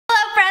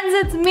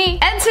friends, it's me.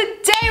 And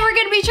today we're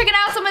gonna be checking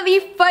out some of the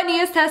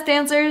funniest test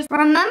answers.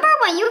 Remember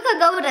when you could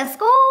go to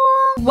school?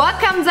 What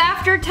comes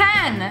after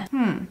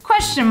 10?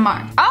 Question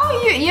mark.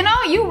 Oh, you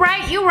know, you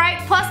right,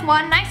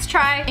 +1, nice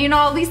try. You know,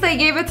 at least they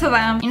gave it to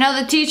them. You know,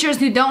 the teachers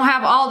who don't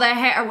have all their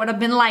hair would have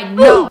been like,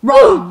 no,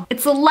 wrong.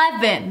 It's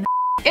 11.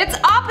 It's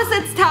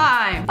opposites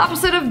time. The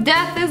opposite of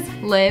death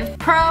is live,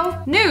 pro,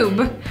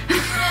 noob.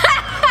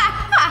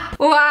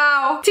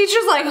 Wow.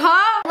 Teacher's like,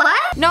 huh?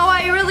 What? No,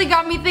 you really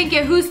got me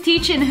thinking, who's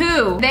teaching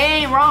who? They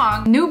ain't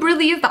wrong. Noob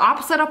really is the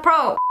opposite of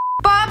pro.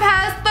 Bob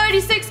has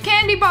 36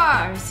 candy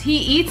bars. He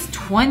eats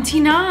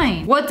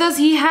 29. What does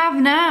he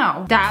have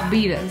now?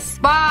 Diabetes.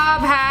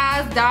 Bob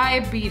has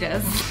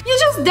diabetes. You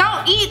just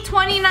don't eat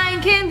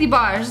 29 candy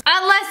bars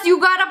unless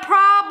you got a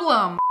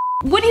problem.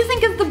 What do you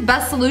think is the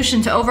best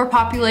solution to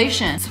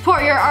overpopulation?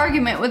 Support your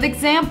argument with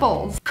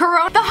examples.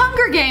 Corona, the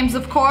Hunger Games,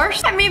 of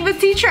course. I mean, the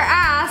teacher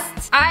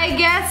asked. I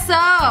guess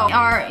so.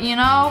 Or, you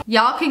know,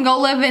 y'all can go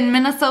live in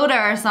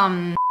Minnesota or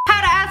something.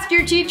 How to ask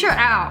your teacher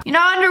out. You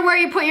know, under where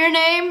you put your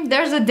name,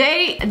 there's a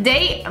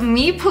date.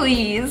 Me,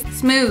 please.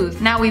 Smooth.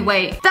 Now we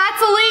wait.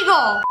 That's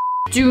illegal.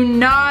 Do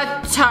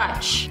not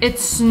touch.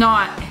 It's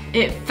snot.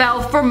 It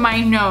fell from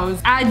my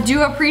nose. I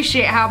do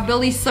appreciate how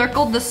Billy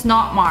circled the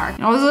snot mark.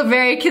 It was a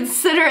very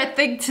considerate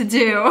thing to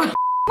do.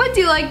 What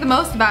do you like the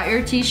most about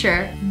your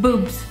t-shirt?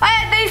 Boobs.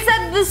 They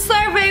said the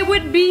survey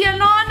would be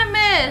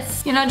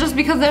anonymous. You know, just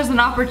because there's an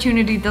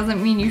opportunity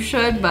doesn't mean you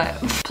should, but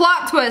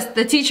plot twist,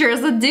 the teacher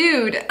is a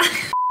dude.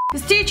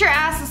 This teacher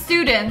asked the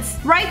students,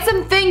 write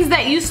some things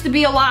that used to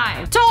be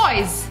alive.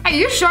 Toys! Are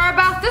you sure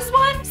about this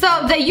one?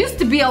 So they used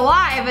to be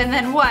alive and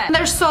then what?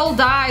 Their soul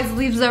dies,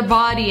 leaves their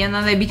body, and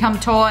then they become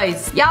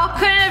toys. Y'all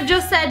couldn't have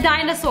just said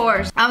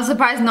dinosaurs. I'm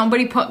surprised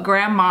nobody put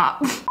grandma.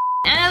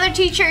 Another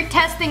teacher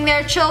testing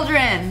their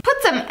children.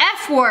 Put some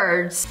F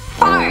words.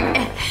 Fart.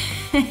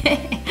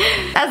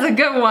 That's a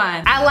good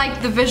one. I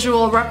like the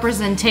visual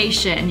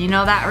representation. You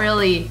know, that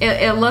really,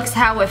 it looks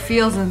how it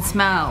feels and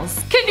smells.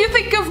 Can you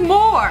think of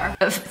more?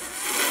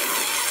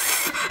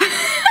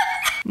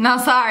 No,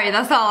 sorry,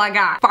 that's all I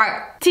got.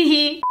 Fart.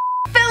 Teehee.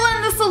 Fill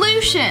in the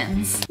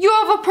solutions. You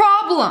have a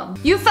problem.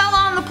 You fell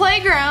on the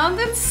playground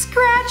and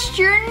scratched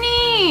your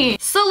knee.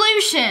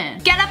 Solution.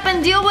 Get up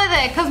and deal with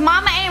it, cause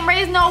mama ain't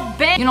raised no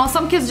bitch. You know,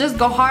 some kids just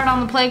go hard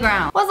on the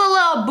playground. What's a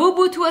little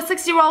boo-boo to a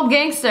 6-year-old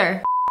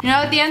gangster? You know,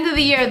 at the end of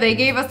the year, they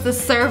gave us this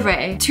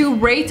survey to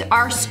rate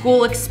our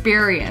school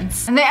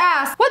experience. And they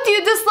asked, what do you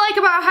dislike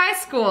about high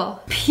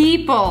school?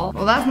 People.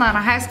 Well, that's not a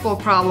high school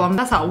problem.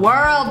 That's a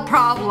world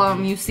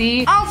problem, you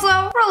see.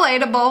 Also,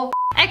 relatable.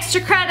 Extra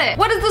credit.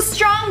 What is the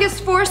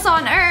strongest force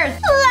on earth?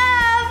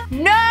 Love.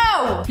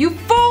 No, you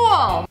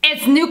fool.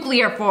 It's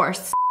nuclear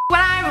force. When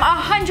I'm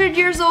 100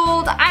 years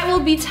old, I will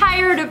be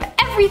tired of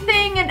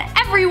everything and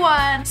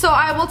everyone. So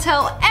I will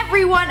tell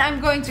everyone I'm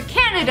going to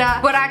Canada,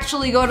 but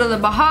actually go to the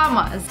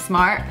Bahamas.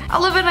 Smart.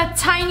 I'll live in a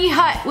tiny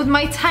hut with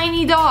my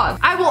tiny dog.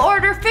 I will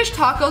order fish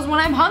tacos when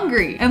I'm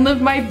hungry and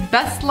live my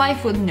best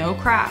life with no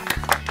crap.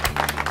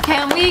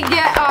 Can we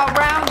get a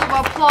round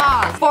of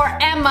applause for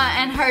Emma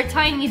and her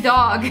tiny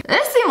dog?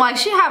 It seemed like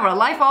she had her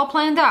life all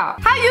planned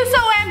out. How you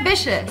so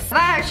ambitious?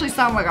 That actually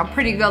sounds like a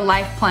pretty good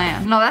life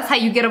plan. No, that's how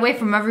you get away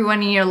from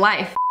everyone in your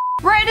life.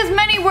 Write as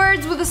many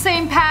words with the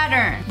same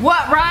pattern.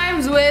 What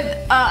rhymes with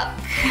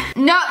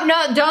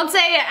No, don't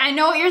say it. I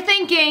know what you're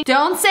thinking.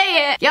 Don't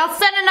say it. Y'all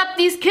setting up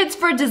these kids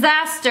for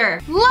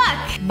disaster.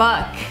 Luck.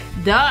 Buck.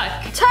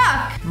 Duck.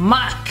 Tuck.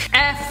 Muck.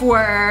 F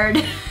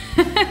word.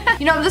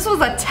 You know, this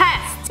was a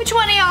test. Which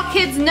one of y'all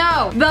kids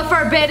know the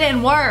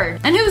forbidden word?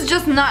 And who's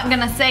just not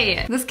gonna say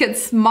it? This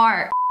kid's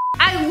smart.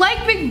 I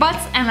like big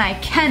butts and I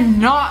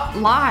cannot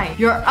lie.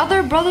 Your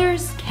other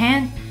brothers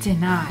can't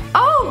deny.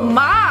 Oh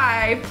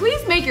my,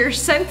 please make your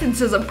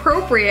sentences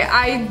appropriate.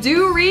 I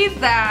do read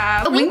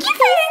that. Winky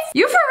face?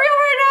 You for real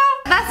right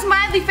now? That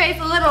smiley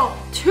face a little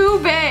too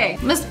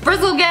big. Miss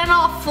Frizzle getting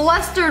all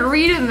flustered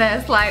reading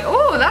this like,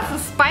 oh, that's the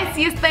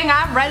spiciest thing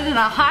I've read in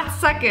a hot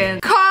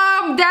second.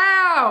 Calm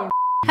down.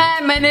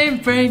 Hi, my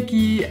name's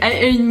Frankie.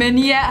 I earn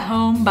money at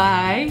home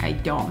by... I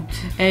don't.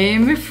 I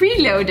am a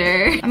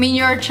freeloader. I mean,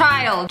 you're a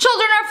child.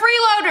 Children are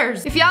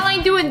freeloaders. If y'all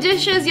ain't doing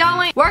dishes, y'all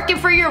ain't working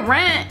for your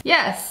rent.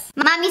 Yes.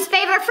 Mommy's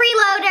favorite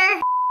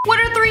freeloader. What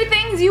are 3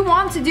 things you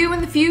want to do in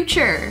the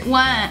future? 1,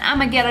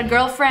 I'ma get a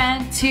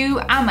girlfriend.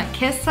 2, I'ma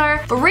kiss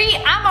her.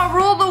 3, I'ma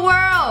rule the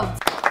world.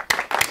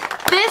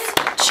 This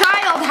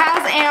child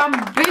has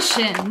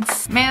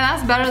ambitions. Man,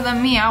 that's better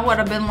than me. I would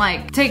have been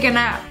like, take a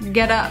nap,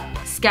 get up,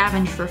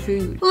 scavenge for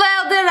food.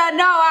 Little did I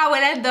know I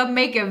would end up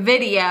making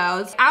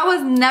videos. I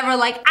was never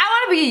like,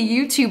 I want to be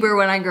a YouTuber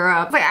when I grow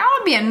up. Like, I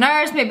want to be a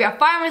nurse, maybe a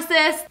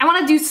pharmacist. I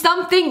want to do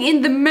something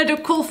in the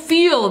medical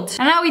field.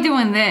 And now we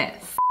doing this.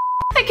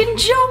 I can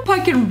jump, I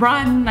can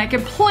run, I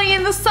can play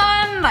in the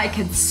sun, I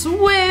can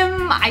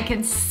swim, I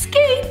can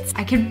skate,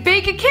 I can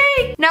bake a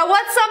cake. Now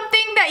what's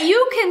something that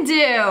you can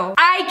do?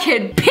 I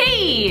can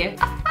pee. And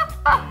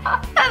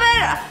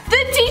then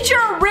the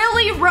teacher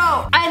really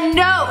wrote a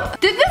note.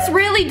 Did this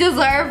really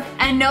deserve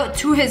a note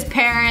to his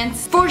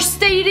parents for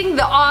stating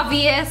the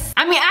obvious?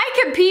 I mean, I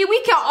can pee,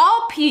 we can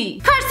all pee.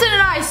 Carson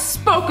and I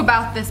spoke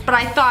about this, but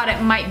I thought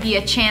it might be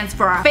a chance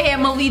for a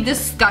family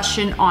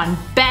discussion on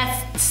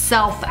best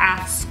self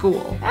at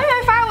school. And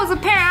if I was a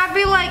parent, I'd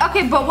be like,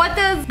 okay, but what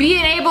does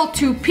being able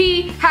to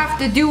pee have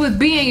to do with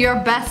being your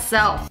best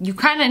self? You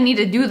kind of need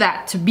to do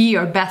that to be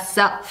your best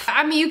self.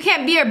 I mean, you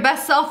can't be your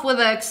best self with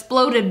an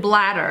exploded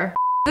bladder.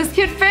 This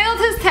kid failed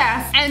his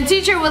test, and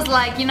teacher was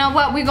like, you know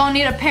what, we're gonna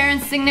need a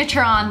parent's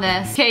signature on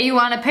this. Okay, you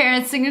want a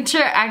parent's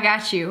signature? I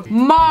got you.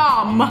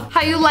 Mom,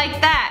 how you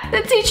like that?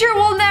 The teacher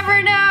will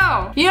never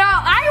know. You know,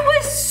 I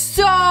was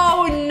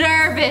so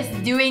nervous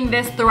doing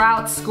this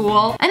throughout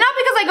school. And not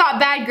because I got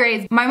bad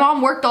grades. My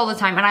mom worked all the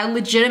time, and I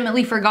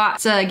legitimately forgot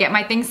to get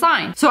my thing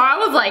signed. So I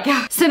was like,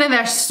 sitting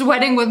there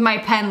sweating with my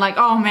pen, like,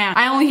 oh man,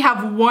 I only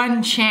have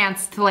one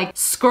chance to like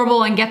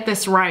scribble and get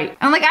this right.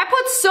 And like, I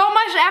put so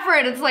much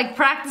effort into like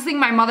practicing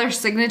my mother's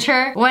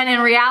signature, when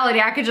in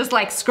reality I could just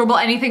like scribble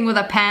anything with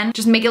a pen,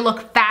 just make it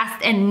look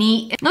fast and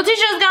neat. No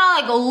teacher's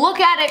gonna like look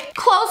at it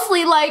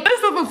closely like,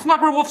 this isn't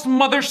Sssniperwolf's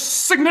mother's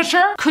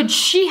signature. Could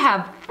she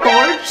have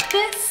forged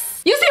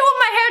this? You see what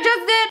my hair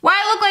just did? Why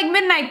I look like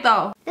midnight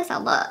though? This a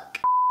look.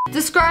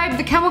 Describe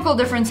the chemical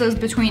differences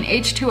between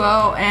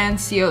H2O and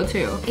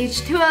CO2.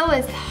 H2O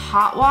is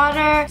hot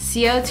water,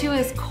 CO2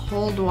 is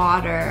cold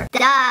water. Duh.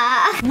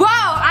 Whoa,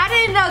 I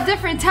didn't know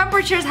different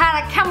temperatures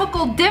had a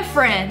chemical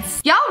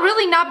difference. Y'all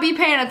really not be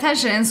paying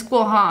attention in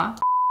school, huh?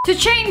 To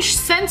change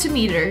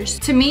centimeters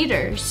to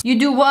meters, you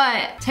do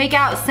what? Take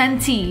out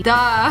centi.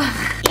 Duh.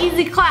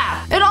 Easy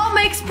clap. It all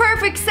makes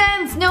perfect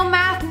sense. No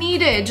math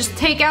needed. Just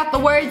take out the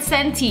word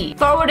centi.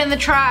 Throw it in the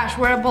trash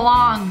where it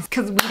belongs,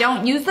 because we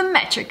don't use the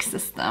metric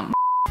system.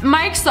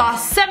 Mike saw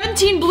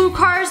 17 blue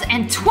cars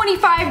and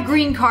 25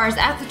 green cars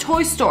at the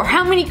toy store.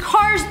 How many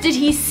cars did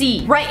he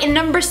see? Write a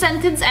number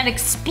sentence and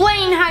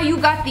explain how you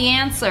got the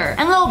answer.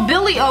 And little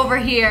Billy over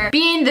here,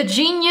 being the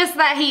genius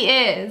that he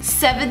is,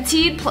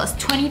 17 plus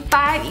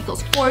 25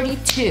 equals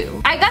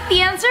 42. I got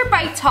the answer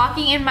by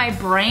talking in my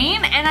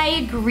brain, and I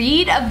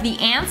agreed of the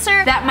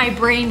answer that my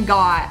brain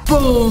got.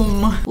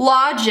 Boom.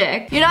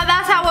 Logic. You know,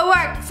 that's how it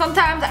works.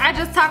 Sometimes I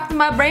just talk to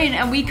my brain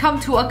and we come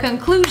to a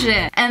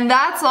conclusion. And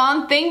that's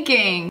on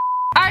thinking.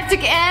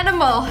 Arctic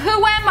animal, who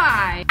am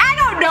I? I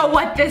don't know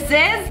what this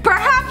is.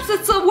 Perhaps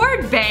it's a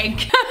word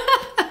bank.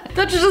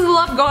 Don't you just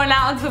love going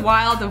out into the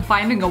wild and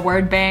finding a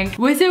word bank?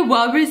 What's a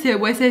walrus or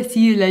what's a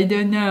seal? I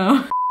don't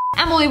know.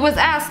 Emily was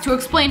asked to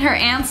explain her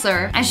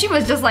answer, and she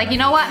was just like, you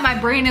know what? My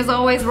brain is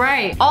always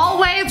right.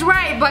 Always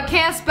right, but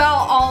can't spell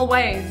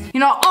always.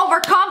 You know,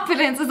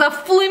 overconfidence is a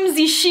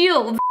flimsy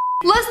shield.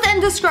 List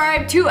and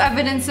describe 2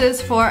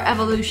 evidences for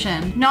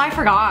evolution. No, I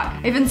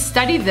forgot. I even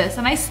studied this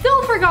and I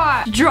still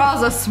forgot.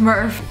 Draws a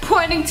Smurf,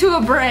 pointing to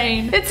a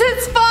brain. It's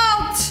his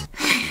fault!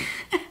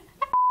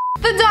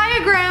 The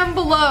diagram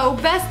below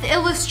best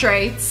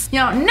illustrates, you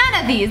know, none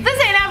of these.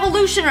 This ain't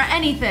evolution or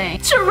anything.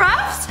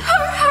 Giraffes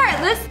are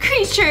heartless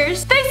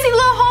creatures. They see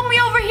little homie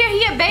over here,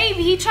 he a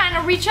baby. He trying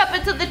to reach up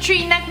into the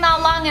tree neck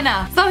not long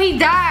enough. So he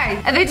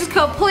dies, and they just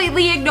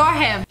completely ignore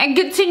him and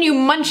continue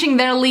munching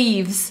their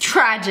leaves.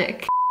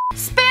 Tragic.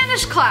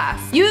 Spanish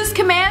class. Use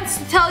commands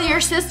to tell your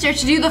sister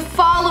to do the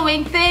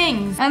following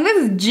things. And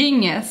this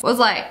genius was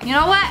like, you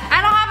know what?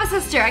 I don't have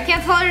a sister. I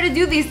can't tell her to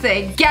do these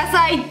things. Guess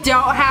I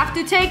don't have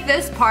to take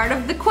this part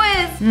of the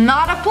quiz.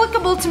 Not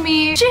applicable to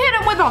me. She hit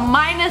him with a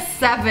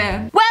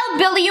 -7. Well,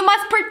 Billy, you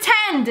must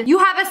pretend you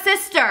have a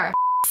sister.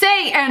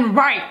 Say and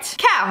write.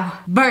 Cow,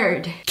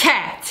 bird,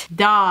 cat,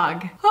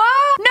 dog.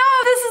 Oh, no,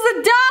 this is a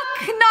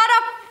duck, not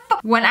a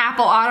when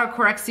Apple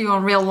autocorrects you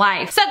in real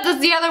life. Set this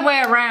the other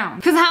way around.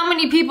 Because how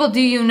many people do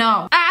you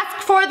know? Ask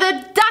for the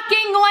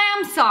ducking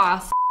lamb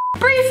sauce.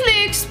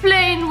 Briefly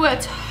explain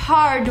what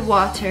hard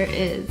water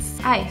is.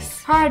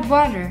 Ice. Hard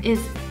water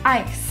is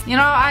ice. You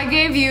know, I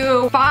gave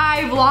you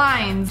 5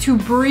 lines to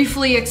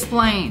briefly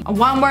explain. A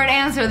 1-word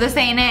answer, this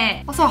ain't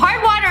it. Also,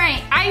 hard water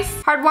ain't ice.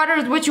 Hard water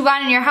is what you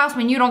got in your house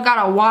when you don't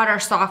got a water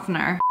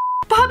softener.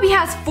 Bobby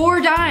has 4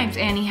 dimes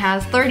and he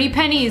has 30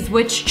 pennies.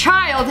 Which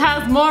child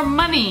has more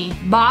money?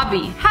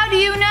 Bobby. How do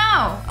you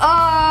know?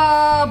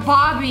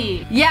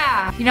 Bobby.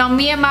 Yeah, you know,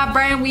 me and my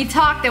brain, we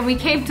talked and we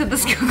came to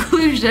this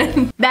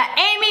conclusion that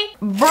Amy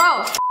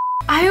broke.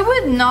 I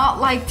would not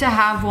like to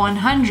have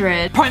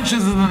 100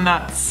 punches in the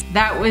nuts.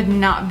 That would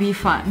not be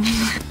fun.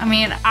 I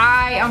mean,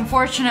 I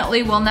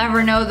unfortunately will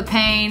never know the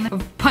pain of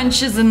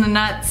punches in the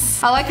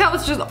nuts. I like how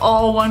it's just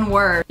all one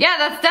word. Yeah,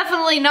 that's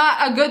definitely not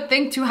a good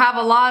thing to have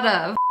a lot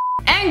of.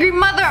 Angry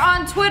mother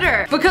on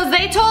Twitter because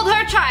they told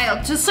her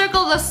child to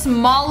circle the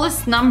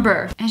smallest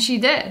number, and she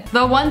did.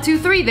 The 1, 2,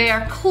 3, they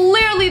are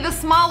clearly the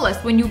smallest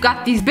when you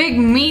got these big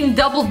mean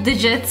double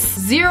digits.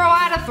 0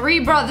 out of 3,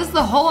 bro, this is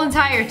the whole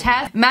entire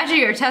test. Imagine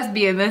your test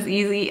being this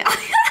easy.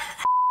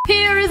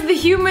 Here is the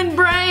human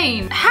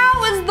brain. How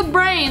is the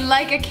brain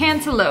like a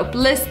cantaloupe?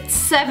 List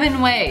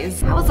 7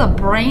 ways. How is a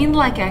brain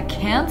like a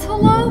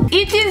cantaloupe?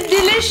 It is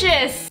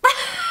delicious.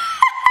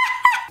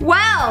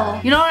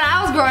 Well, you know when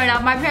I was growing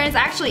up, my parents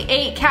actually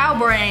ate cow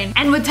brain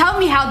and would tell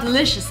me how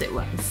delicious it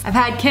was. I've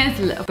had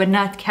cantaloupe, but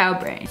not cow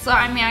brain. So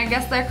I mean, I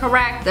guess they're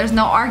correct. There's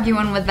no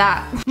arguing with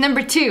that.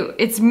 Number 2,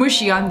 it's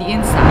mushy on the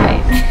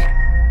inside.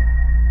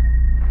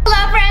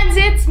 Hello friends,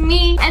 it's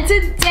me, and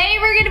today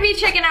we're gonna be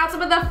checking out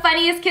some of the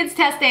funniest kids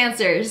test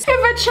answers.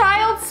 If a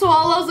child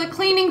swallows a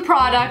cleaning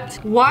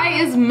product, why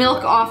is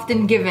milk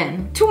often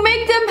given? To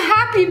make them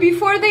happy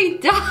before they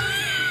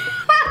die.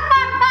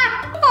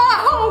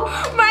 Oh,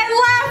 my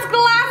last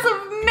glass of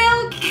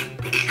milk.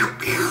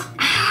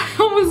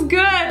 That was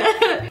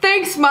good.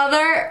 Thanks,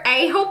 Mother.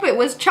 I hope it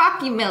was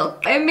chalky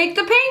milk and make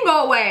the pain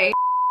go away.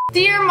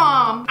 Dear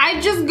Mom, I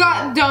just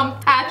got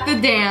dumped at the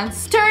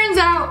dance. Turns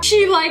out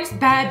she likes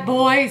bad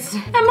boys.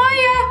 Am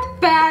I a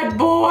bad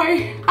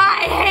boy?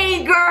 I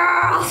hate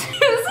girls.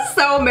 This is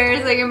so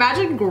embarrassing.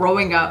 Imagine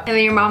growing up and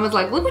then your mom was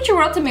like, look what you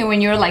wrote to me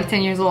when you were like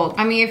 10 years old.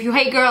 I mean, if you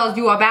hate girls,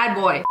 you a bad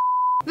boy.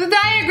 The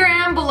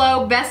diagram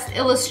below best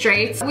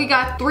illustrates we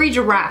got 3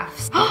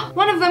 giraffes.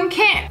 One of them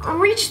can't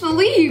reach the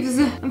leaves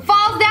and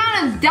falls down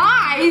and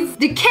dies,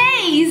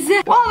 decays,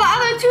 while the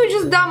other 2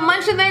 just done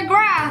munching their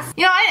grass.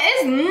 You know,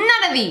 it's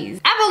none of these.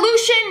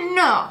 Evolution,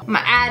 no. I'm gonna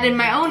add in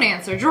my own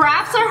answer.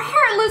 Giraffes are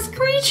heartless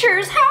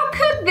creatures. How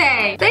could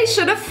they? They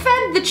should have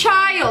fed the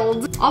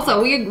child.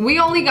 Also, we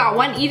only got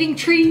 1 eating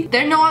tree.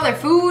 There's no other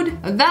food.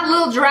 That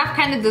little giraffe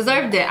kind of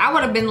deserved it. I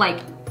would have been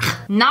like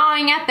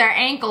gnawing at their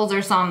ankles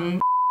or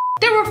something.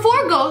 There were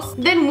 4 ghosts,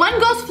 then 1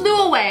 ghost flew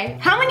away.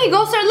 How many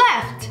ghosts are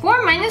left?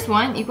 4 minus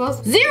 1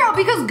 equals 0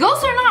 because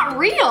ghosts are not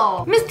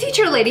real. Miss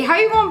Teacher Lady, how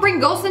you gonna bring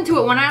ghosts into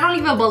it when I don't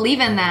even believe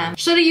in them?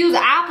 Should've used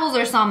apples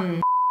or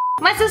something.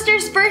 My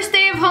sister's first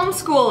day of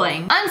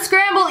homeschooling.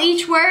 Unscramble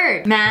each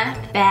word.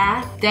 Math,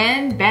 bath,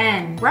 then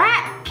ben.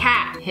 Rat,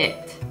 cat,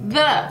 hit.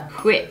 The,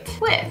 quit,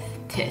 with,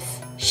 tis,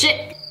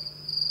 shit.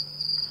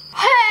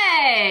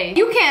 Hey,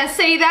 you can't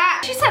say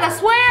that. She said I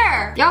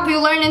swear. Y'all be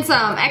learning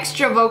some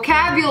extra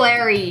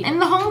vocabulary in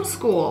the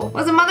homeschool.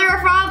 Was it mother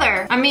or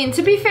father? I mean,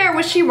 to be fair,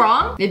 was she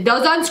wrong? It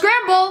does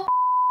unscramble.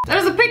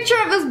 There's a picture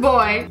of this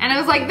boy, and it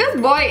was like,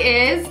 this boy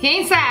is, he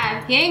ain't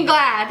sad, he ain't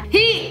glad,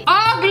 he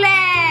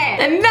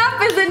ugly.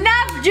 Enough is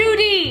enough,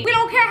 Judy. We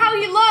don't care how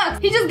he looks.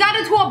 He just got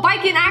into a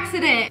biking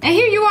accident, and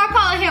here you are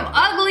calling him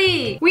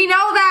ugly. We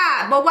know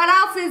that, but what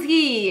else is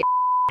he?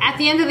 At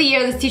the end of the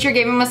year, this teacher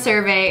gave him a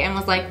survey and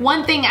was like,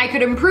 1 thing I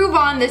could improve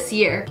on this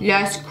year.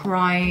 Less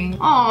crying.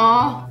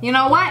 Aww. You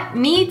know what?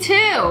 Me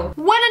too.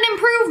 What an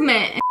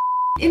improvement.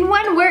 In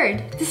 1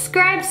 word,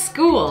 describe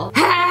school.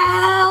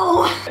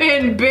 Hell!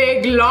 In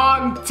big,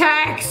 long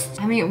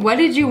text. I mean, what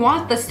did you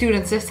want the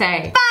students to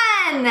say?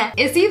 Fun!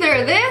 It's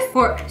either this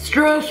or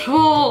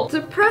stressful,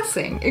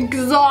 depressing,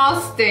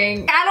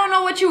 exhausting. I don't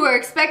know what you were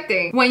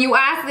expecting when you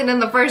asked it in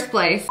the first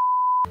place.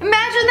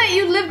 Imagine that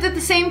you lived at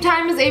the same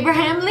time as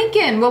Abraham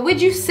Lincoln. What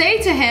would you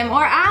say to him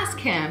or ask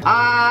him?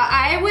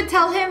 I would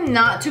tell him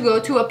not to go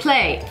to a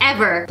play,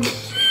 ever.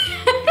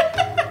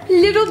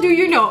 Little do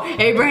you know,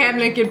 Abraham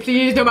Lincoln,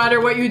 please, no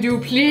matter what you do,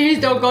 please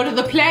don't go to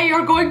the play,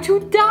 you're going to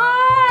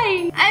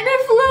die. And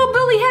if little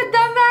Billy had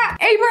done that,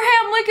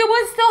 Abraham Lincoln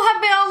would still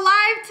have been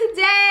alive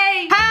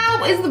today.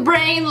 How is the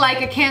brain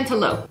like a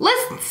cantaloupe?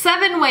 List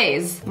 7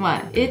 ways.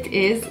 1, it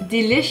is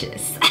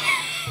delicious.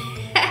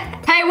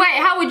 Hey,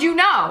 wait, how would you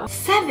know?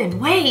 7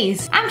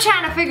 ways. I'm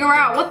trying to figure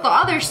out what the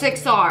other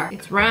 6 are.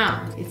 It's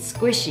round, it's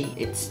squishy,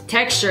 it's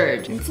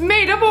textured, it's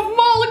made up of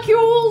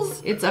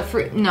molecules. It's a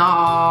fruit,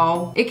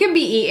 no. It can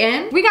be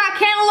eaten. We got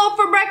cantaloupe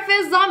for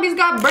breakfast, zombies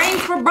got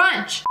brains for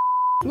brunch.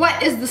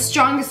 What is the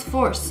strongest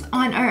force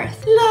on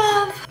earth?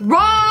 Love.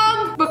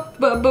 Wrong. But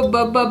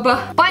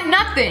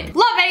nothing.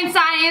 Love ain't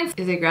science.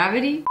 Is it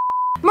gravity?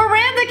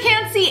 Miranda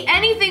can't see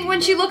anything when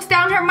she looks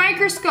down her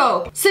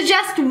microscope.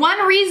 Suggest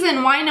 1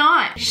 reason why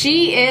not.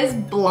 She is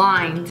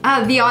blind.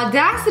 The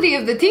audacity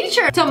of the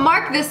teacher to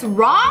mark this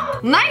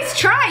wrong? Nice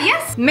try,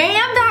 yes ma'am,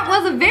 that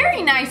was a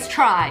very nice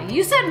try.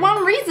 You said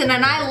 1 reason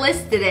and I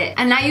listed it.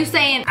 And now you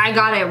saying I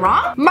got it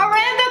wrong?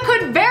 Miranda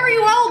could very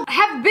well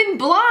have been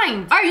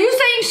blind. Are you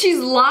saying she's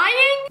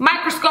lying?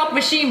 Microscope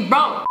machine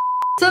broke.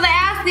 So they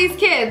asked these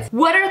kids,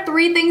 what are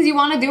 3 things you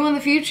want to do in the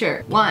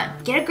future?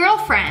 1, get a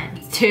girlfriend.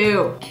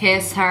 2,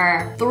 kiss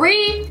her.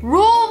 3,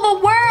 rule the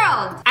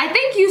world. I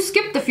think you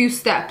skipped a few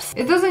steps.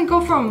 It doesn't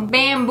go from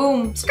bam,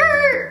 boom,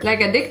 skirt,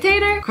 like a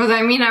dictator. Cause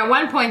I mean, at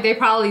one point they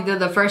probably did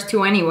the first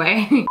 2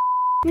 anyway.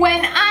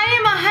 When I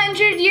am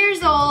 100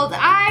 years old,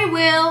 I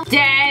will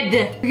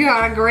dead. We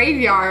got a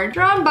graveyard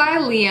drawn by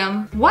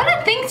Liam. What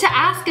a thing to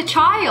ask a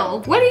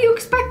child. What do you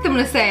expect them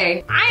to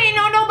say? I ain't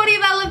know nobody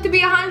that lived to be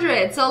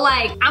 100, so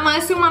like, I'm gonna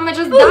assume I'ma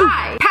just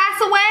die,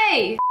 pass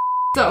away.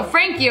 So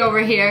Frankie over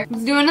here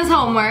was doing his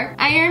homework.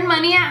 I earn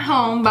money at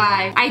home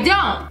by, I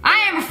don't.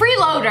 I am a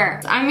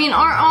freeloader. I mean,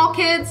 aren't all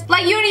kids?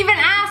 Like, you don't even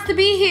ask to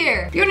be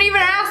here. You don't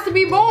even ask to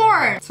be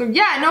born. So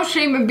yeah, no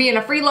shame in being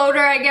a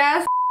freeloader, I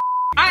guess.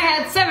 I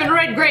had 7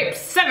 red grapes,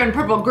 7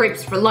 purple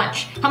grapes for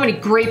lunch. How many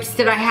grapes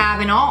did I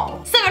have in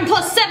all? 7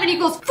 plus 7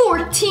 equals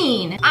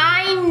 14.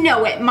 I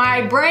know it,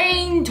 my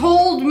brain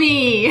told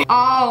me.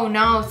 Oh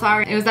no,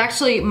 sorry. It was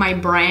actually my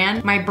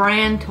bran. My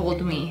bran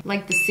told me,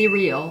 like the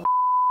cereal.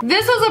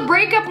 This was a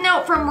breakup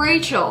note from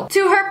Rachel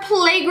to her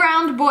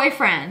playground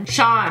boyfriend.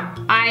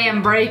 Sean, I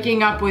am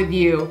breaking up with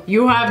you.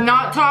 You have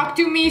not talked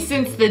to me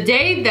since the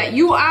day that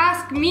you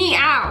asked me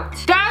out.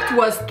 That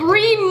was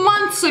 3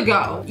 months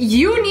ago.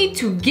 You need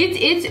to get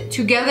it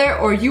together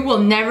or you will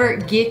never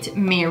get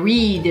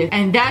married.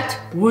 And that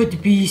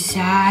would be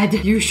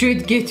sad. You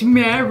should get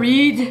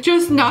married,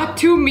 just not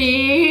to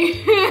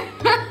me.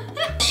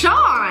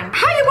 Sean,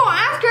 how you gonna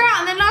ask her out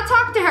and then not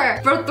talk to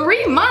her for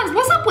 3 months?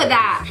 What's up with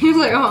that? He's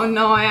like, oh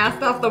no, I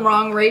asked off the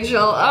wrong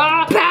Rachel.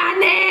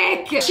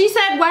 Panic! She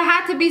said what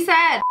had to be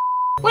said.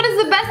 What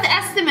is the best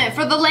estimate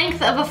for the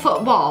length of a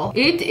football?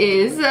 It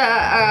is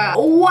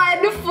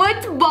 1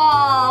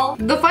 football.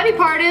 The funny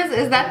part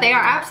is that they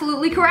are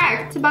absolutely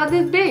correct. It's about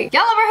this big.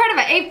 Y'all ever heard of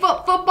an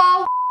 8-foot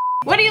football?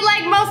 What do you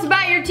like most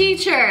about your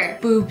teacher?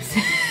 Boobs.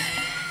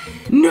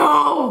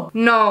 No!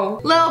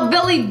 Little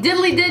Billy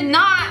Diddley did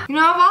not. You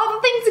know, of all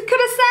the things he could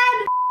have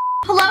said.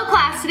 Hello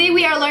class, today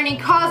we are learning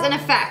cause and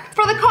effect.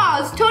 For the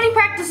cause, Tony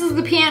practices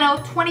the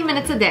piano 20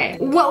 minutes a day.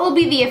 What will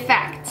be the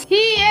effect? He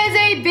is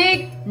a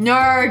big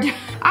nerd.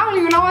 I don't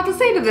even know what to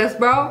say to this,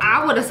 bro.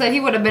 I would have said he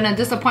would have been a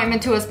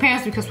disappointment to his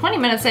parents because 20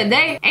 minutes a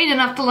day ain't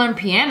enough to learn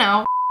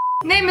piano.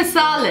 Name a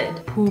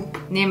solid.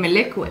 Poop. Name a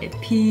liquid.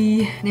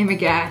 Pee. Name a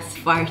gas.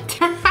 Fart.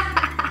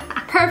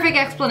 Perfect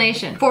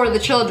explanation for the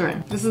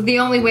children. This is the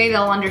only way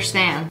they'll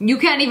understand. You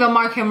can't even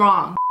mark him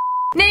wrong.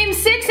 Name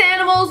 6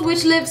 animals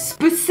which live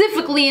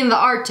specifically in the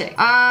Arctic.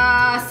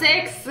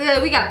 6,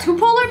 we got 2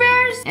 polar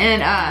bears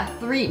and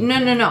 3,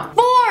 no.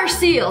 4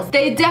 seals.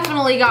 They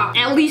definitely got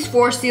at least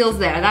 4 seals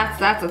there.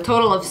 That's a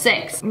total of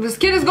 6. This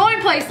kid is going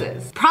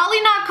places.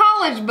 Probably not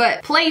college,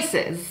 but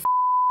places.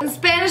 In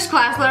Spanish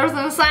class, there was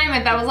an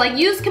assignment that was like,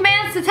 use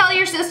commands to tell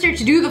your sister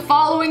to do the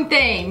following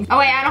thing. Oh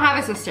wait, I don't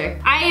have a sister.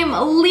 I am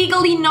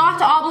legally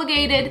not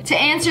obligated to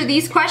answer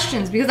these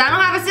questions because I don't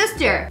have a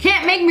sister.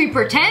 Can't make me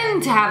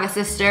pretend to have a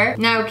sister.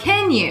 Now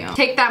can you?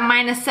 Take that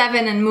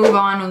 -7 and move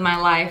on with my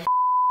life.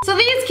 So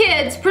these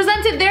kids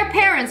presented their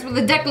parents with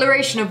a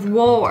declaration of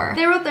war.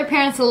 They wrote their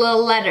parents a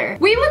little letter.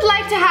 We would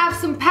like to have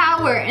some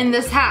power in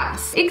this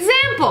house.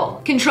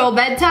 Example, control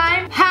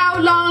bedtime, how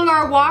long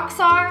our walks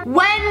are,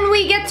 when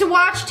we get to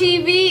watch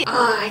TV.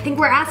 I think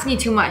we're asking you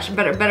too much.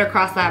 Better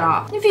cross that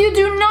off. If you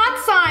do not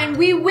sign,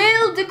 we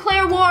will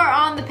declare war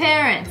on the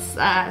parents.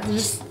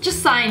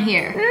 Just sign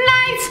here.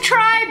 Nice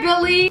try,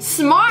 Billy.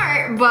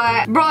 Smart,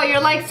 but bro,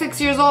 you're like 6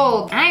 years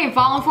old. I ain't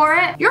falling for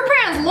it. Your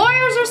parents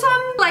lawyers or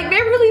something? Like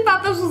they really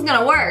thought this was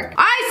gonna work.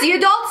 I see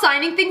adults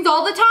signing things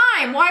all the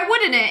time. Why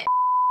wouldn't it?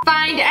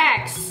 Find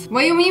X.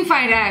 What do you mean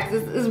find X?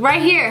 It's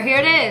right here. Here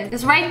it is.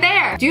 It's right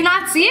there. Do you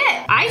not see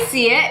it? I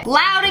see it.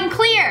 Loud and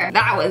clear.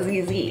 That was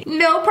easy.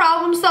 No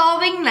problem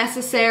solving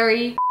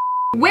necessary.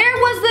 Where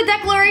was the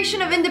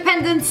Declaration of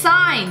Independence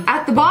signed?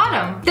 At the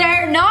bottom.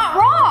 They're not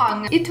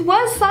wrong. It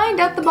was signed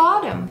at the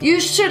bottom. You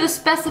should have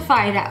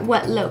specified at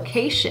what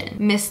location,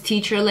 Miss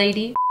Teacher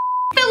Lady.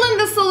 Fill in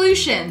the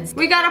solutions.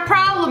 We got a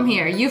problem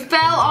here. You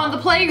fell on the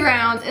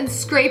playground and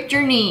scraped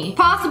your knee.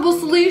 Possible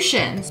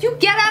solutions. You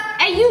get up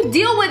and you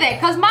deal with it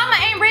because mama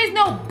ain't raised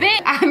no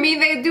bitch. I mean,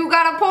 they do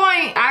got a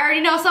point. I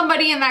already know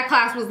somebody in that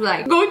class was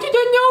like, go to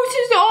the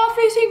nurse's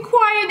office,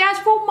 inquire, and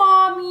ask for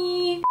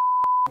mommy.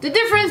 The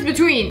difference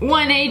between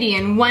 180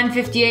 and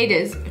 158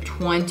 is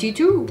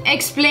 22.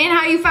 Explain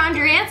how you found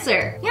your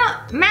answer.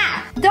 Yeah,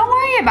 math. Don't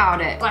worry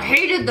about it. I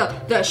hated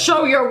the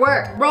show your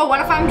work. Bro,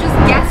 what if I'm just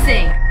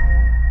guessing?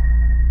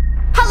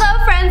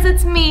 Hello friends,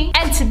 it's me,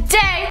 and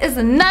today is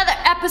another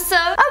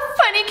episode of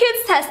Funny Kids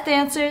Test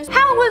Answers.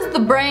 How was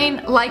the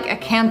brain like a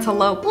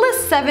cantaloupe?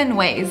 List 7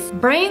 ways.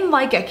 Brain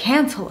like a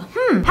cantaloupe.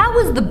 How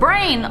was the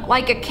brain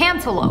like a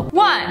cantaloupe?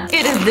 1,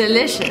 it is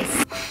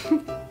delicious.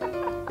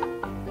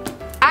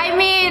 I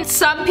mean,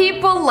 some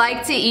people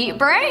like to eat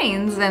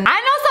brains, and I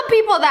know some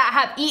people that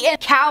have eaten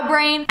cow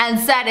brain and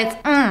said it's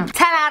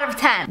 10 out of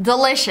 10,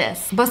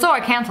 delicious, but so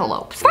are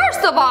cantaloupes.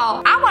 First of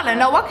all, I want to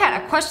know what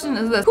kind of question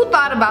is this? Who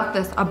thought about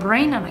this? A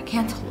brain and a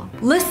cantaloupe.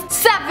 List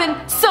 7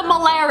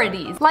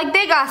 similarities. Like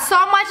they got so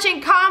much in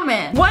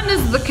common. 1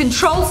 is the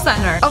control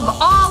center of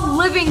all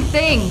living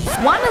things.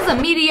 1 is a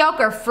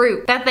mediocre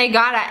fruit that they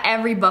got at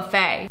every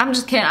buffet. I'm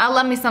just kidding, I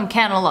love me some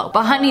cantaloupe,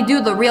 but honey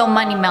do the real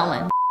money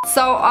melon.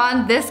 So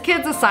on this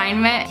kid's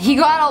assignment, he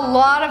got a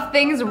lot of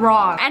things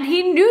wrong. And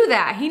he knew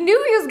that. He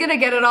knew he was gonna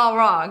get it all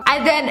wrong.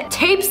 And then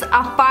tapes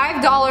a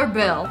 $5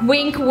 bill.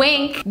 Wink,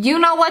 wink. You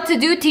know what to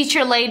do,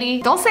 teacher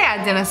lady. Don't say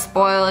I didn't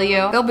spoil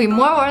you. There'll be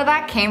more where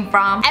that came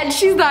from. And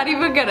she's not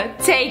even gonna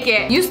take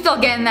it. You still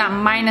getting that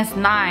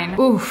 -9.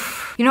 Oof.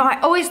 You know,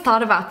 I always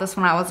thought about this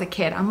when I was a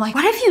kid. I'm like,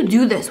 what if you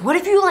do this? What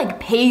if you like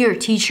pay your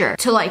teacher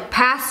to like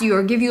pass you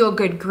or give you a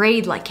good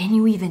grade? Like, can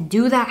you even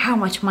do that? How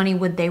much money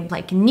would they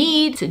like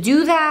need to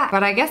do that?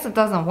 But I guess it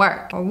doesn't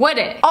work. Or would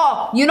it?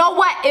 Oh, you know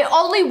what? It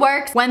only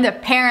works when the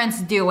parents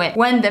do it.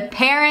 When the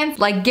parents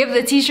like give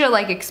the teacher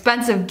like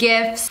expensive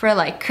gifts for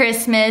like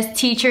Christmas,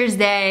 Teacher's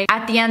Day,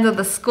 at the end of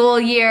the school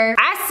year.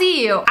 I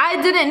see you. I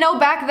didn't know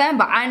back then,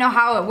 but I know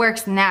how it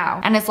works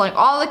now. And it's like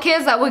all the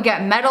kids that would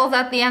get medals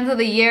at the end of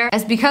the year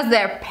is because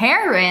their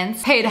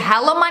parents paid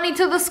hella money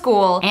to the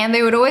school and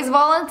they would always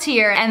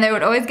volunteer and they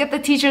would always get the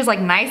teachers like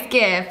nice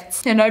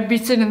gifts. And I'd be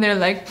sitting there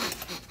like,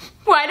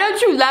 why don't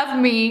you love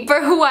me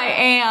for who I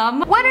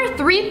am? What are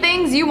 3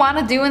 things you want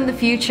to do in the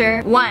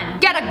future? 1,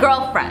 get a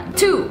girlfriend.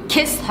 2,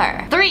 kiss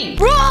her. 3,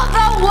 rule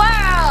the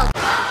world!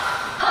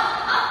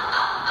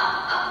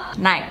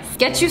 Nice.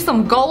 Get you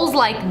some goals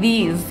like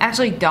these.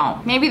 Actually,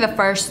 don't. Maybe the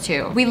first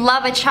 2. We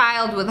love a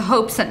child with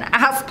hopes and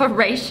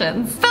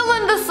aspirations. Fill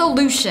in the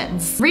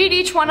solutions. Read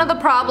each one of the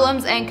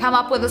problems and come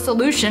up with a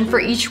solution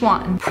for each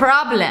one.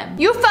 Problem.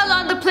 You fell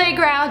on the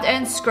playground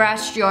and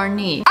scratched your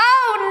knee.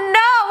 Oh no!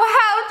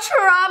 How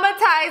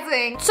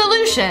traumatizing.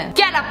 Solution.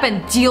 Get up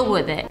and deal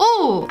with it.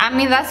 Ooh, I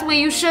mean, that's what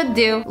you should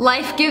do.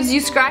 Life gives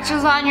you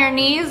scratches on your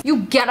knees.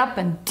 You get up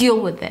and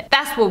deal with it.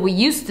 That's what we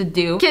used to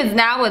do. Kids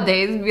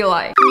nowadays be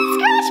like,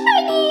 Scratch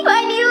my knee.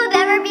 My knee will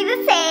never be the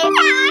same.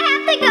 Now I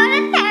have to go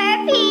to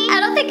therapy. I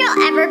don't think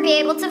I'll ever be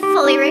able to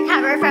fully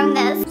recover from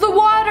this. the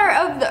water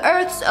of the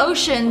Earth's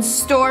oceans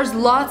stores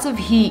lots of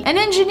heat. An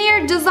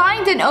engineer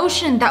designed an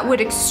ocean that would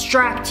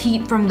extract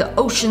heat from the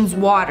ocean's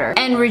water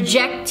and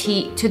reject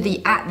heat to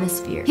the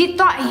atmosphere. He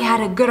thought he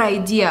had a good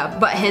idea,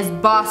 but his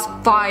boss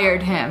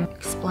fired him.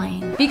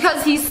 Explain.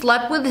 Because he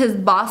slept with his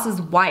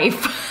boss's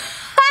wife.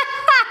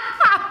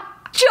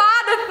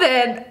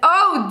 Jonathan!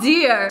 Oh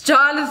dear.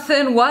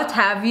 Jonathan, what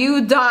have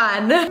you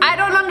done? I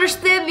don't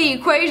understand the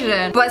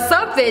equation, but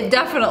something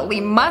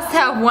definitely must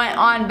have went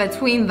on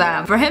between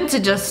them for him to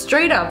just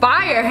straight up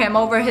fire him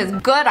over his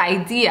good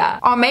idea.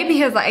 Or maybe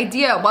his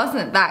idea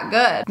wasn't that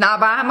good. Nah,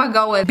 but I'm gonna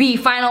go with B,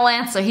 final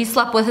answer. He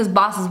slept with his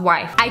boss's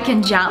wife. I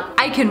can jump,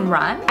 I can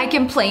run, I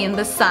can play in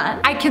the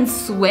sun, I can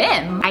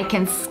swim, I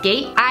can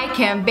skate, I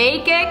can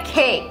bake a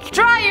cake.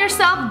 Draw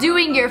yourself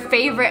doing your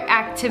favorite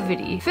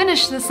activity.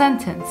 Finish the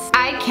sentence.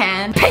 I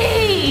can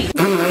pee!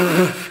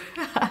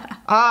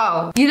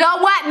 Oh, you know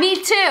what? Me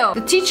too.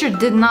 The teacher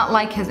did not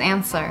like his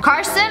answer.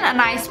 Carson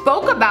and I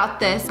spoke about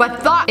this,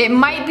 but thought it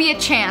might be a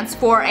chance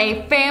for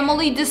a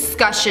family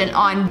discussion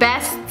on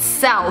best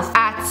self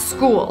at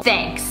school.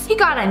 Thanks. He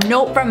got a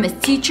note from his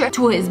teacher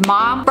to his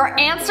mom for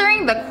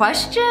answering the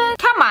question.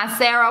 Come on,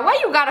 Sarah, why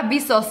you gotta be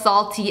so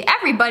salty?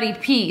 Everybody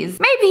pees.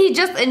 Maybe he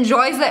just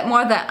enjoys it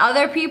more than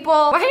other people.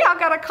 Why y'all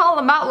gotta call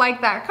him out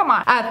like that? Come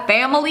on. A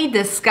family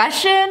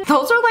discussion?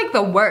 Those are like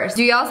the worst.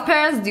 Do y'all's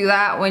parents do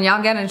that when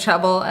y'all get in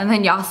trouble and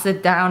then y'all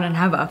sit down and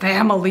have a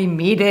family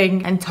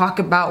meeting and talk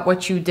about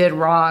what you did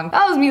wrong?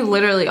 That was me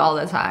literally all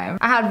the time.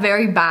 I had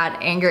very bad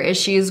anger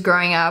issues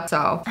growing up,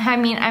 so I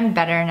mean, I'm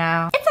better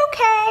now. It's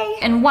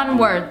okay. In one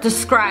word,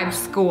 describe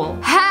school.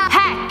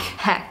 Heck.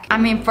 Heck. I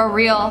mean, for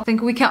real, I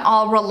think we can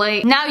all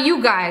relate. Now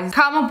you guys,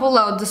 comment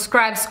below,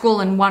 describe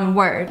school in one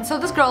word. So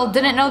this girl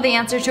didn't know the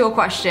answer to a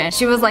question.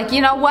 She was like, you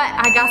know what?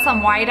 I got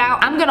some whiteout.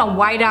 I'm gonna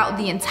white out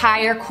the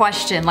entire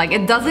question. Like,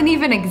 it doesn't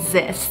even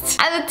exist.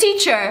 And the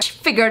teacher, she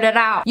figured it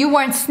out. You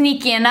weren't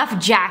sneaky enough,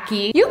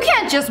 Jackie. You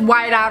can't just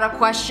white out a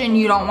question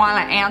you don't want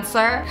to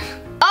answer.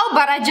 Oh,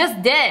 but I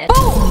just did.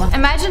 Boom!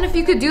 Imagine if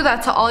you could do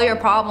that to all your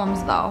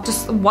problems though.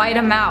 Just white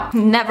them out.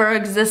 Never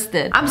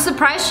existed. I'm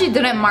surprised she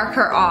didn't mark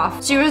her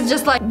off. She was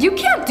just like, you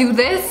can't do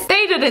this.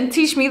 They didn't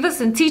teach me this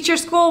in teacher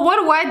school.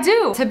 What do I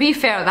do? To be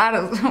fair, that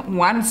is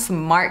one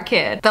smart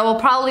kid that will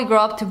probably grow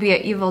up to be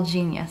an evil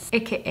genius,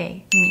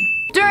 aka me.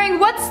 During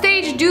what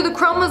stage do the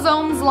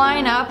chromosomes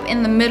line up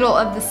in the middle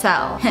of the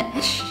cell?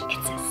 It's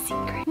a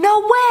secret.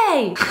 No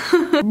way!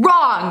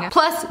 Wrong.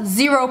 Plus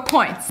 0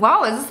 points.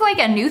 Wow, is this like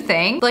a new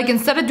thing? Like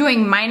instead of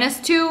doing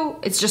 -2,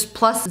 it's just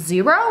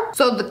 +0?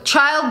 So the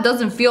child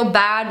doesn't feel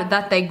bad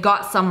that they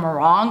got some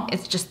wrong.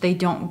 It's just they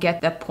don't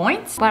get the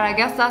points. But I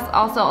guess that's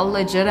also a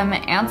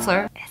legitimate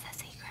answer.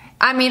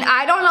 I mean,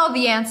 I don't know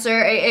the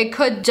answer. It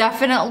could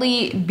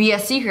definitely be a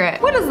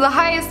secret. What is the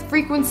highest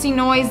frequency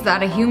noise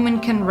that a human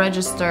can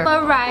register?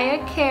 Mariah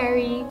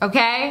Carey.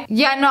 Okay?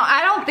 Yeah, no,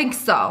 I don't think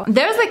so.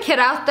 There's a kid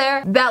out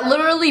there that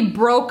literally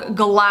broke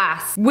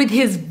glass with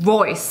his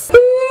voice.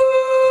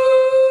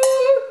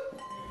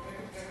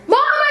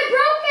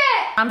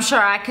 I'm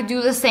sure I could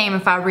do the same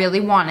if I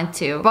really wanted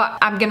to, but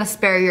I'm gonna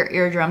spare your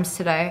eardrums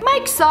today.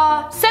 Mike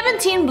saw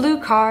 17 blue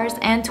cars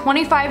and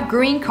 25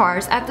 green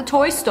cars at the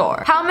toy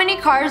store. How many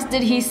cars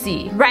did he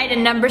see? Write a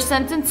number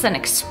sentence and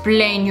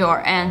explain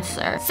your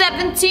answer.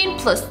 17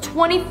 plus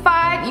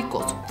 25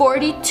 equals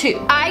 42.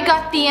 I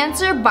got the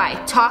answer by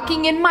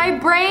talking in my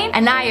brain,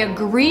 and I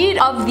agreed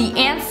of the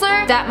answer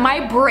that my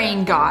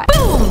brain got.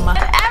 Boom!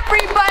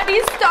 Everybody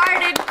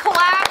started clapping.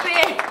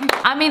 clapping.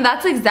 I mean,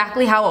 that's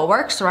exactly how it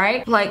works,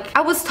 right? Like,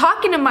 I was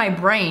talking in my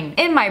brain,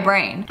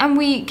 and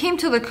we came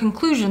to the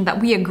conclusion that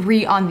we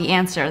agree on the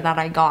answer that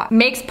I got.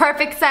 Makes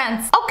perfect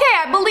sense. Okay,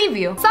 I believe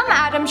you. Some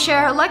atoms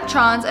share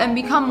electrons and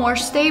become more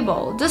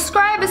stable.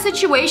 Describe a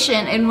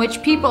situation in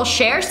which people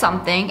share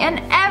something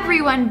and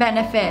everyone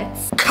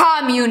benefits.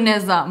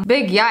 Communism.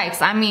 Big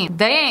yikes. I mean,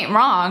 they ain't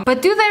wrong,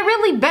 but do they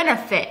really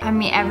benefit? I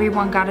mean,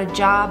 everyone got a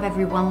job,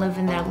 everyone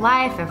living their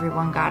life,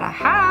 everyone got a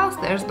house,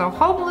 there's the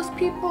homeless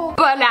people.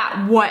 But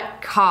at what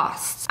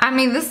cost? I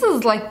mean, this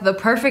is like the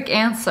perfect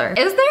answer.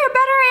 Is there a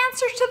better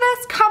answer to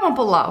this? Comment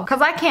below,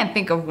 because I can't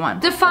think of one.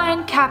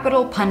 Define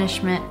capital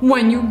punishment.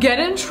 When you get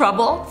in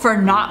trouble for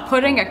not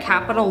putting a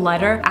capital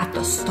letter at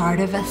the start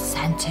of a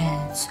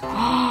sentence.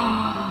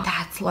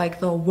 That's like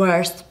the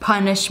worst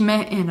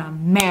punishment in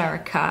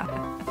America.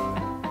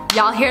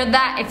 Y'all hear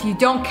that? If you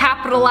don't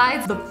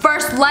capitalize the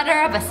first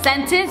letter of a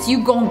sentence,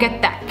 you gon'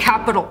 get that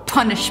capital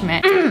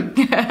punishment.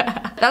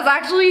 That's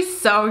actually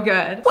so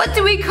good. What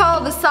do we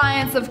call the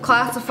science of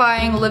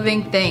classifying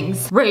living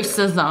things?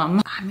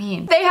 Racism. I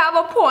mean, they have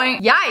a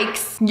point.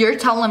 Yikes. You're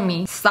telling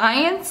me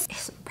science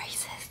is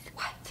racist?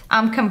 What?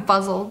 I'm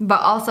confuzzled,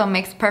 but also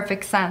makes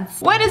perfect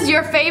sense. What is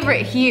your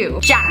favorite hue?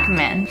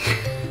 Jackman.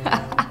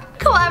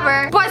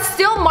 Clever, but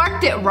still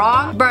marked it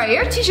wrong. Bro,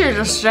 your teacher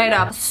just straight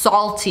up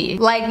salty.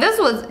 Like, this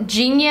was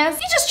genius.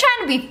 He's just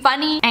trying to be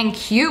funny and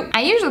cute.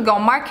 I usually go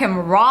mark him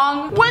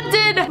wrong. What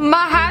did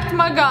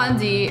Mahatma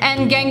Gandhi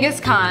and Genghis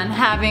Khan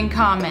have in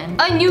common?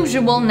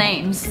 Unusual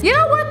names. You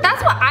know what?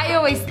 That's what I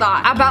always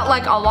thought about,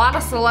 like, a lot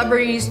of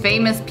celebrities,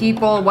 famous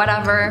people,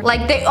 whatever.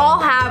 Like, they all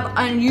have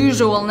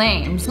unusual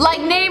names.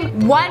 Like,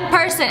 name one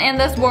person in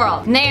this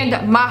world named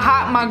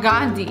Mahatma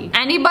Gandhi.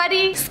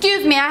 Anybody?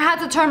 Excuse me, I had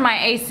to turn my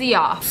AC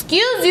off.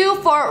 Excuse you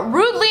for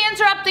rudely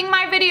interrupting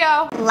my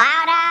video.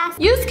 Loud ass.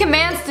 Use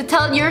commands to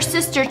tell your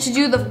sister to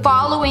do the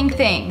following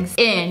things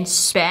in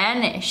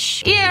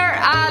Spanish. Ir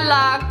a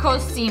la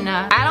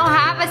cocina. I don't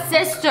have a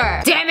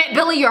sister. Damn it,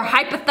 Billy, your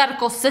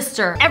hypothetical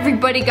sister.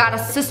 Everybody got a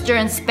sister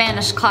in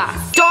Spanish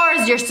class.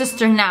 Dora is your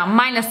sister now,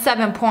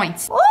 -7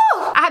 points.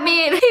 Ooh, I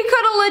mean, he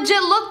could have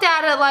legit looked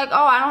at it like,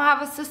 oh, I don't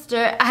have a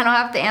sister. I don't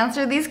have to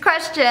answer these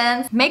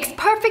questions. Makes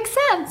perfect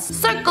sense.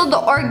 Circle the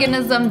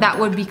organism that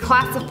would be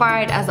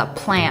classified as a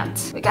plant.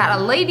 We got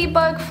a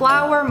ladybug,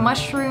 flower,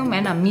 mushroom,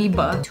 and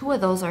amoeba. 2 of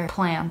those are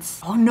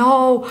plants. Oh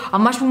no, a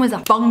mushroom is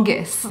a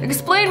fungus.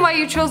 Explain why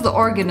you chose the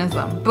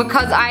organism.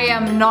 Because I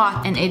am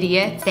not an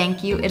idiot.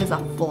 Thank you, it is a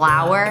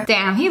flower.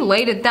 Damn, he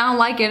laid it down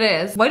like it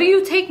is. What do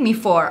you take me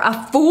for?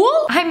 A fool?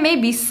 I may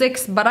be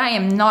 6, but I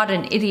am not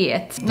an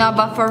idiot. No,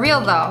 but for real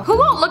though, who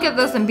won't look at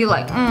this and be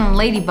like,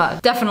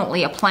 ladybug,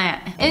 definitely a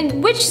plant.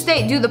 In which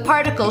state do the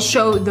particles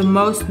show the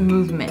most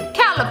movement?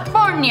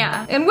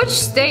 California. In which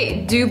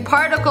state do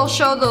particles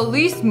show the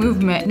least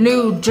movement?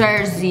 New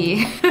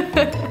Jersey.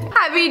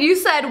 I mean, you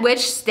said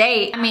which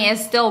state. I mean,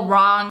 it's still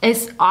wrong.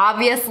 It's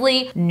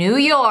obviously New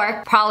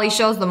York. Probably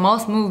shows the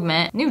most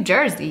movement. New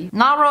Jersey.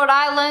 Not Rhode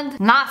Island.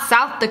 Not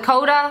South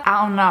Dakota.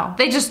 I don't know.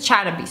 They just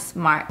try to be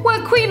smart.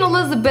 When Queen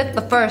Elizabeth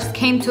I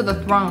came to the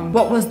throne,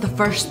 what was the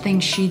first thing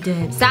she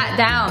did? Sat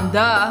down,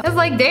 duh. It's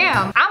like,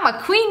 damn, I'm a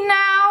queen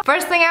now.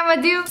 First thing I'm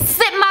gonna do,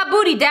 sit my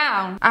booty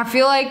down. I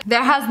feel like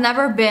there has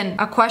never been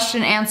a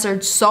question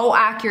answered so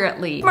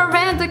accurately.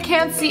 Miranda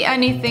can't see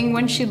anything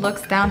when she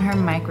looks down her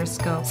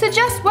microscope.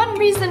 Suggest one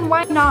reason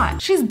why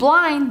not. She's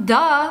blind,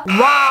 duh.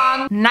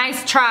 Wrong.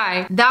 Nice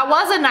try. That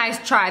was a nice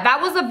try. That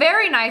was a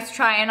very nice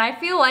try, and I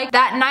feel like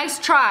that nice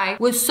try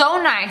was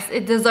so nice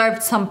it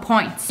deserved some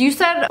points. You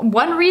said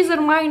one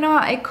reason why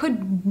not. It could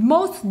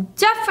most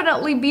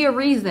definitely be a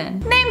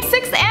reason. Name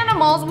 6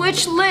 animals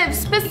which live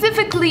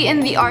specifically in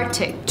the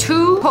Arctic.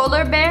 2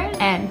 polar bears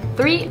and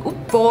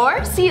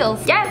 4 seals.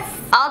 Yes.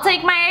 I'll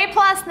take my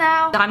A+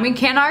 now. I mean,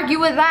 can't argue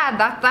with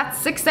that. That's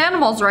 6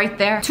 animals right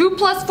there. 2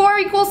 + 4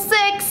 =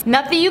 6.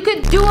 Nothing you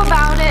could do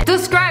about it.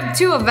 Describe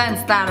 2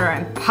 events that are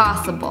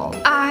impossible.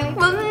 I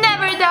will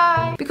never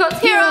die because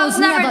heroes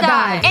never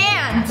die.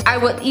 And I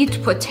will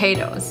eat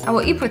potatoes. I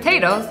will eat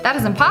potatoes? That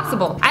is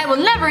impossible. I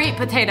will never eat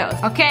potatoes.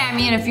 Okay, I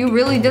mean, if you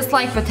really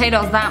dislike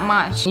potatoes that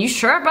much. You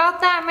sure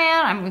about that,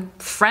 man? I mean,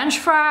 French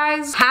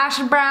fries, hash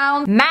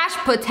browns, mashed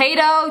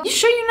potato. You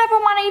sure you never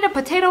want to eat a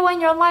potato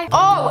in your life?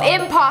 Oh,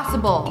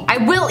 impossible. I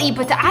will eat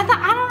potato. I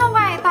don't know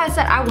why I thought I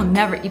said I will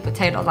never eat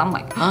potatoes. I'm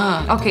like,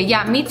 okay,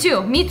 yeah, me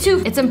too. Me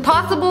too. It's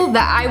impossible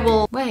that I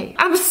will. Wait,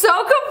 I'm so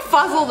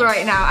confuzzled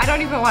right now. I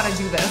don't even want to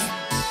do this.